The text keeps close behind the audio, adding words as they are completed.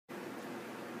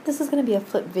This is going to be a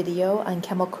flip video on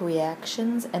chemical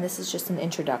reactions, and this is just an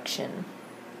introduction.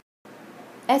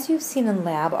 As you've seen in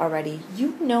lab already,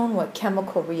 you've known what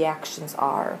chemical reactions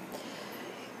are.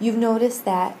 You've noticed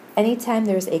that anytime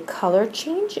there's a color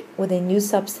change with a new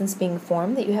substance being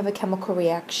formed, that you have a chemical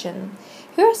reaction.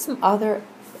 Here are some other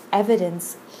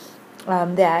evidence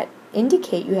that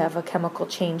indicate you have a chemical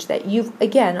change that you've,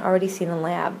 again, already seen in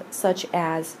lab, such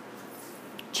as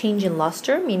change in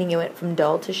luster, meaning it went from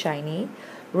dull to shiny,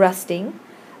 rusting.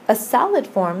 A solid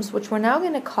forms, which we're now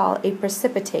going to call a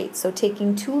precipitate, so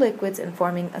taking two liquids and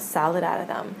forming a solid out of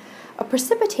them. A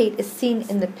precipitate is seen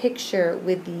in the picture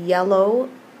with the yellow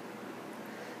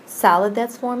solid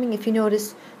that's forming. If you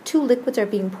notice, two liquids are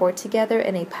being poured together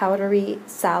and a powdery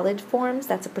solid forms.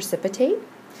 That's a precipitate.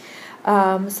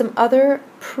 Some other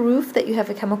proof that you have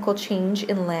a chemical change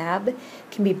in lab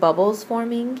can be bubbles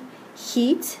forming,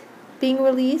 heat being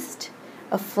released,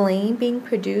 a flame being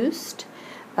produced,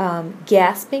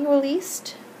 gas being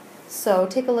released. So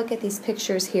take a look at these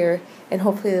pictures here and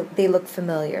hopefully they look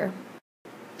familiar.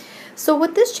 So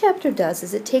what this chapter does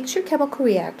is it takes your chemical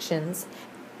reactions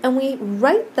and we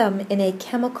write them in a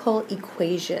chemical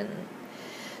equation.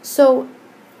 So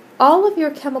all of your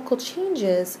chemical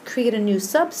changes create a new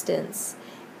substance,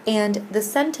 and the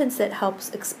sentence that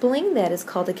helps explain that is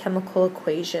called a chemical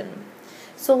equation.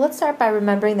 So let's start by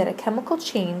remembering that a chemical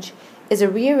change is a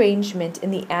rearrangement in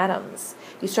the atoms.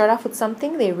 You start off with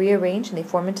something, they rearrange, and they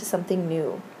form into something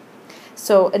new.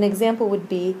 So an example would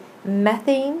be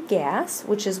methane gas,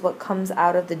 which is what comes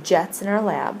out of the jets in our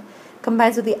lab,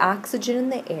 combines with the oxygen in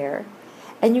the air,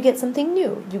 and you get something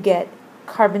new. You get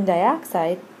carbon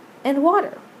dioxide and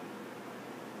water.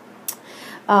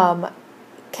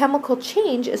 Chemical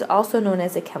change is also known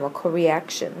as a chemical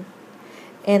reaction.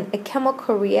 And a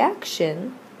chemical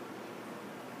reaction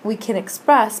we can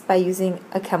express by using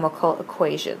a chemical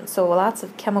equation. So lots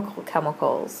of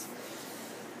chemicals.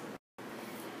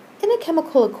 In a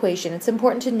chemical equation, it's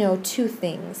important to know two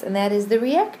things, and that is the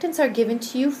reactants are given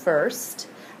to you first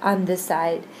on this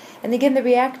side. And again, the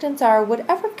reactants are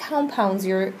whatever compounds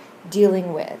you're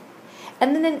dealing with.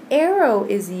 And then an arrow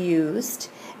is used,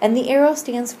 and the arrow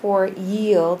stands for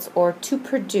yields or to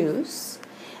produce.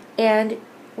 And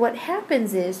what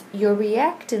happens is your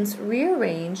reactants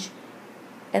rearrange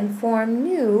and form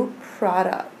new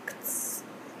products.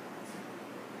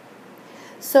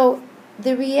 So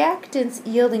the reactants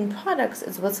yielding products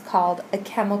is what's called a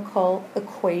chemical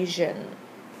equation.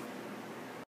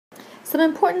 Some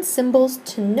important symbols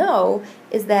to know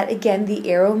is that, again, the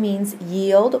arrow means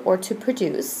yield or to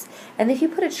produce. And if you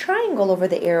put a triangle over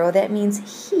the arrow, that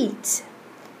means heat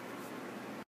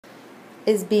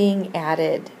is being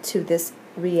added to this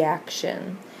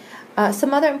reaction.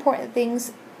 Some other important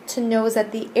things to know is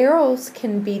that the arrows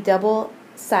can be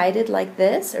double-sided like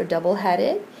this or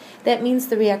double-headed. That means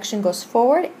the reaction goes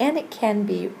forward, and it can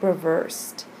be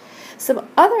reversed. Some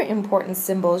other important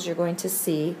symbols you're going to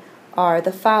see are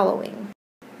the following.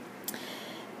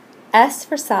 S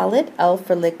for solid, L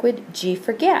for liquid, G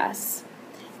for gas.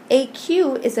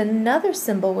 AQ is another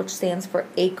symbol which stands for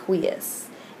aqueous.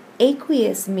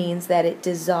 Aqueous means that it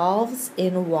dissolves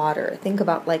in water. Think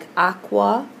about like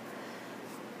aqua.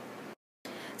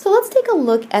 So let's take a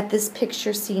look at this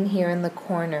picture seen here in the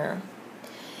corner.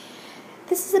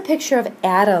 This is a picture of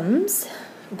atoms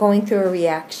going through a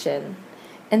reaction.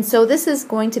 And so this is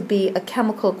going to be a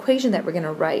chemical equation that we're going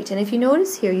to write. And if you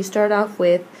notice here, you start off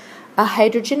with a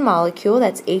hydrogen molecule,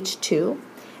 that's H2,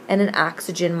 and an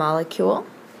oxygen molecule,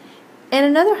 and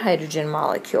another hydrogen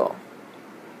molecule.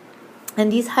 And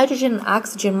these hydrogen and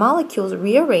oxygen molecules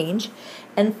rearrange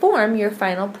and form your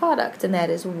final product, and that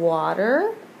is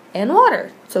water and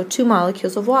water. So two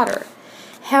molecules of water.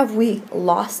 Have we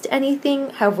lost anything?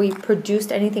 Have we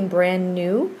produced anything brand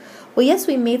new? Well, yes,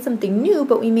 we made something new,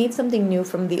 but we made something new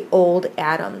from the old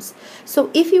atoms.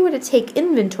 So if you were to take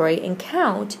inventory and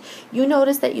count, you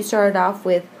notice that you started off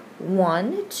with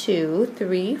 1, 2,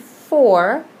 3,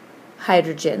 4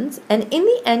 hydrogens. And in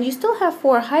the end, you still have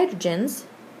 4 hydrogens.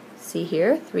 See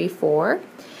here, 3, 4.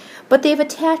 But they've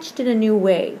attached in a new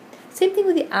way. Same thing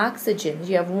with the oxygens.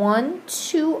 You have 1,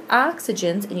 2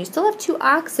 oxygens, and you still have 2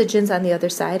 oxygens on the other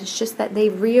side. It's just that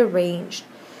they've rearranged.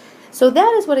 So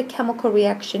that is what a chemical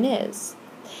reaction is.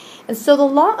 And so the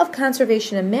law of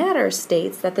conservation of matter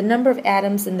states that the number of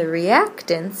atoms in the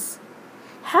reactants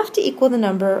have to equal the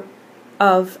number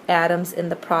of atoms in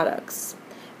the products.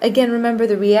 Again, remember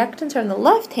the reactants are on the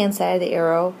left-hand side of the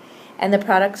arrow and the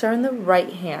products are on the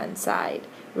right-hand side.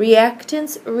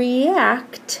 Reactants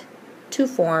react to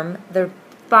form the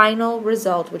final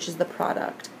result, which is the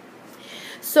product.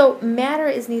 So matter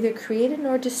is neither created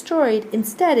nor destroyed,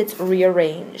 instead it's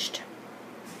rearranged.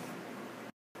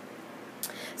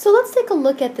 So let's take a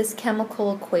look at this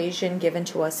chemical equation given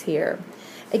to us here.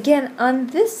 Again, on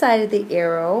this side of the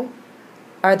arrow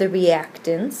are the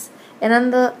reactants, and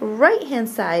on the right-hand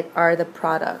side are the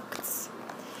products.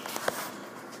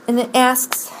 And it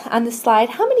asks on the slide,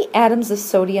 how many atoms of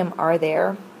sodium are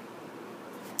there?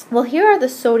 Well, here are the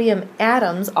sodium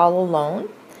atoms all alone,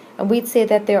 and we'd say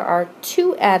that there are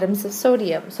 2 atoms of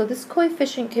sodium. So this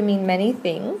coefficient can mean many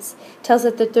things. It tells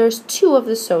us that there's 2 of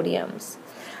the sodiums.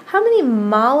 How many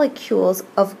molecules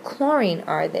of chlorine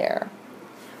are there?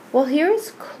 Well, here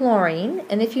is chlorine,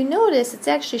 and if you notice, it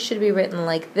actually should be written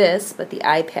like this, but the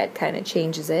iPad kind of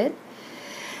changes it,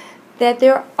 that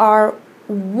there are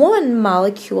 1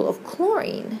 molecule of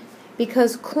chlorine,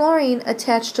 because chlorine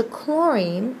attached to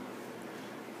chlorine,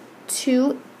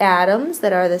 2 atoms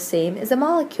that are the same as a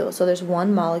molecule, so there's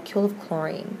 1 molecule of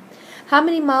chlorine. How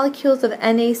many molecules of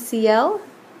NaCl?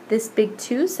 This big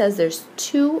 2 says there's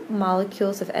 2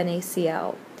 molecules of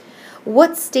NaCl.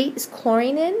 What state is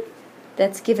chlorine in?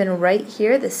 That's given right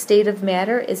here. The state of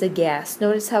matter is a gas.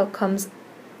 Notice how it comes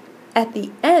at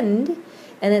the end,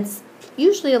 and it's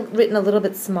usually written a little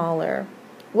bit smaller.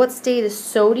 What state is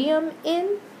sodium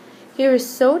in? Here is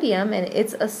sodium, and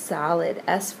it's a solid,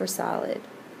 S for solid.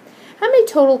 How many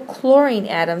total chlorine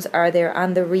atoms are there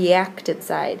on the reactant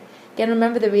side? Again,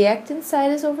 remember the reactant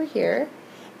side is over here.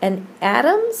 And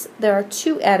atoms, there are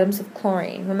 2 atoms of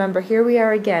chlorine. Remember, here we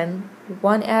are again.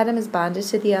 1 atom is bonded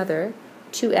to the other.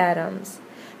 2 atoms.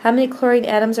 How many chlorine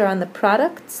atoms are on the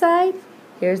product side?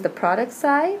 Here's the product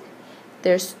side.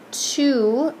 There's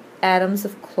 2 atoms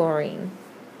of chlorine.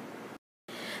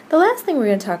 The last thing we're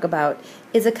going to talk about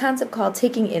is a concept called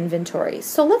taking inventory.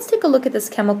 So let's take a look at this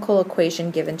chemical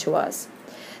equation given to us.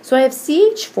 So I have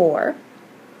CH4.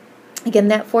 Again,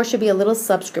 that 4 should be a little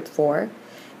subscript 4.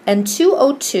 And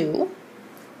 2O2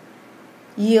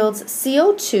 yields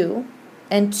CO2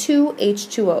 and 2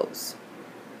 H2Os.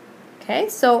 Okay,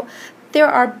 so there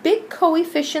are big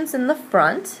coefficients in the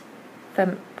front. If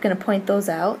I'm going to point those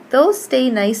out, those stay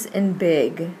nice and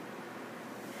big.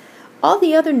 All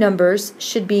the other numbers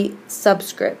should be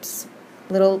subscripts,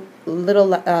 little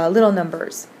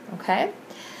numbers. Okay,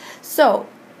 so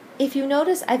if you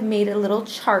notice, I've made a little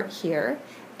chart here,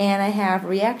 and I have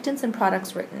reactants and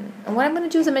products written. And what I'm going to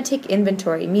do is I'm going to take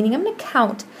inventory, meaning I'm going to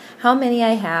count how many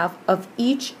I have of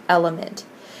each element.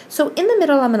 So in the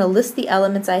middle, I'm going to list the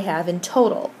elements I have in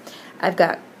total. I've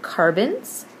got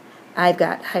carbons, I've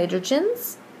got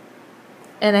hydrogens,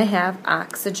 and I have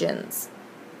oxygens.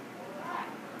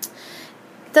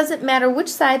 It doesn't matter which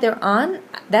side they're on,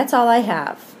 that's all I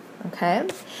have. Okay?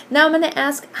 Now I'm going to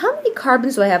ask, how many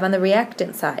carbons do I have on the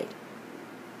reactant side?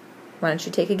 Why don't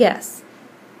you take a guess?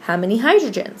 How many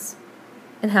hydrogens?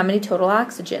 And how many total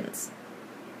oxygens?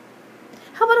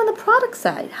 How about on the product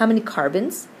side? How many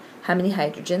carbons? How many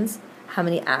hydrogens? How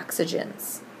many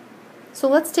oxygens? So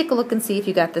let's take a look and see if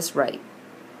you got this right.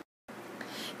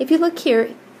 If you look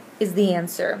here is the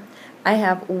answer. I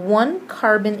have 1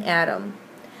 carbon atom.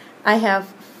 I have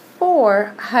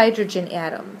 4 hydrogen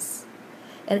atoms.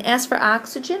 And as for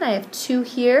oxygen, I have 2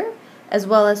 here, as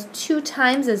well as 2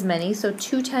 times as many, so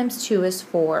 2 times 2 is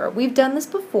 4. We've done this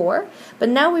before, but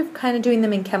now we're kind of doing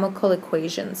them in chemical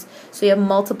equations, so you have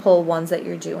multiple ones that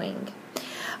you're doing.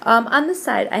 On the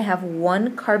side, I have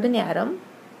 1 carbon atom.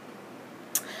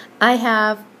 I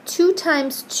have 2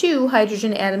 times 2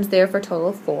 hydrogen atoms there for a total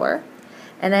of 4.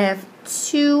 And I have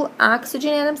 2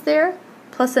 oxygen atoms there,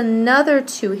 plus another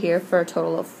 2 here for a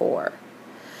total of 4.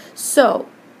 So,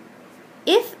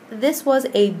 if this was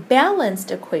a balanced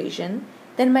equation,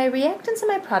 then my reactants and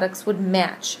my products would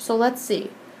match. So let's see.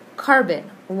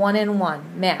 Carbon, 1 and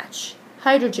 1, match.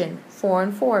 Hydrogen, 4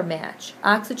 and 4, match.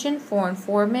 Oxygen, 4 and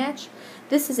 4, match.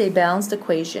 This is a balanced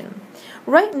equation.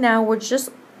 Right now, we're just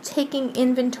taking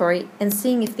inventory and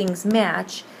seeing if things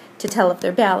match to tell if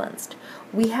they're balanced.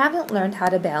 We haven't learned how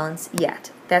to balance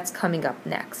yet. That's coming up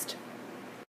next.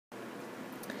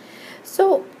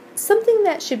 So, something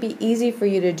that should be easy for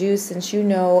you to do since you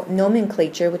know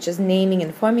nomenclature, which is naming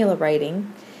and formula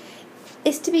writing,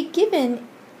 is to be given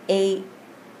a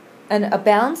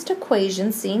balanced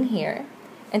equation seen here,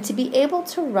 and to be able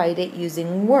to write it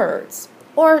using words,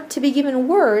 or to be given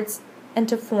words and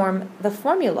to form the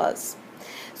formulas.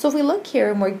 So if we look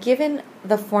here and we're given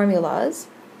the formulas,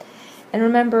 and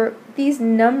remember these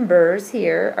numbers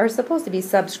here are supposed to be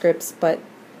subscripts, but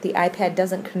the iPad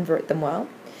doesn't convert them well.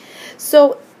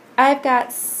 So I've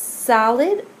got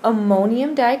solid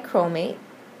ammonium dichromate.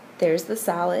 There's the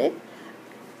solid.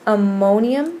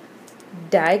 Ammonium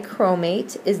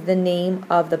dichromate is the name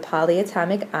of the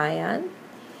polyatomic ion.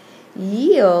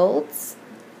 Yields,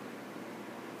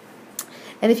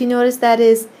 and if you notice, that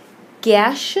is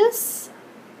gaseous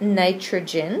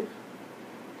nitrogen,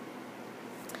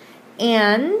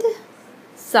 and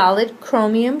solid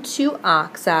chromium 2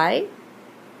 oxide,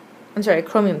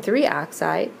 chromium 3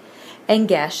 oxide, and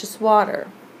gaseous water.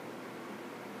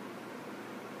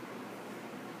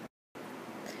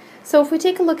 So if we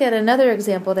take a look at another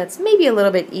example that's maybe a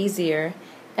little bit easier,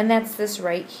 and that's this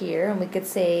right here, and we could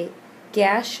say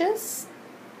gaseous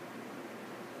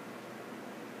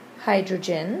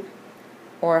hydrogen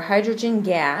or hydrogen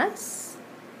gas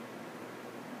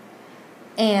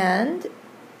and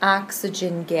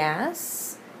oxygen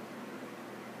gas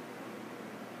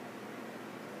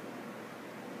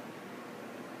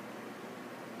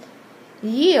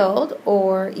yield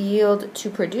to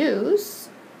produce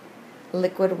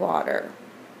liquid water.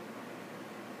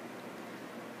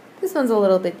 This one's a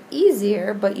little bit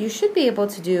easier, but you should be able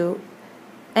to do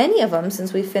any of them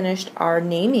since we finished our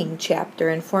naming chapter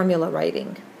in formula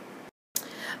writing.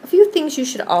 A few things you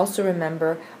should also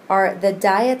remember are the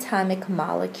diatomic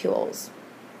molecules.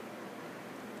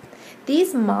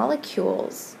 These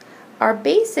molecules are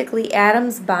basically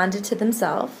atoms bonded to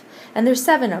themselves, and there's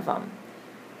 7 of them.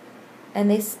 And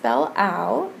they spell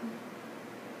out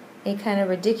a kind of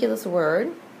ridiculous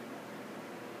word.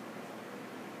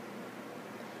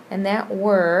 And that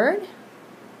word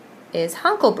is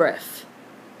Hänkelbrief.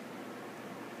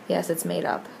 Yes, it's made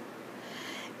up.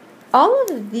 All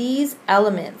of these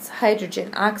elements,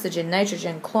 hydrogen, oxygen,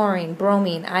 nitrogen, chlorine,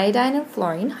 bromine, iodine, and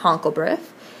fluorine,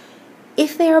 Hänkelbrief,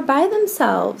 if they are by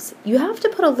themselves, you have to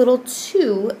put a little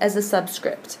 2 as a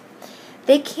subscript.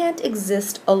 They can't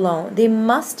exist alone. They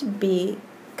must be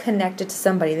connected to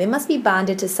somebody. They must be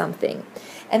bonded to something.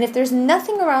 And if there's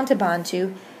nothing around to bond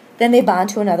to, then they bond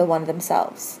to another one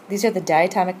themselves. These are the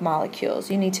diatomic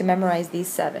molecules. You need to memorize these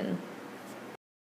 7.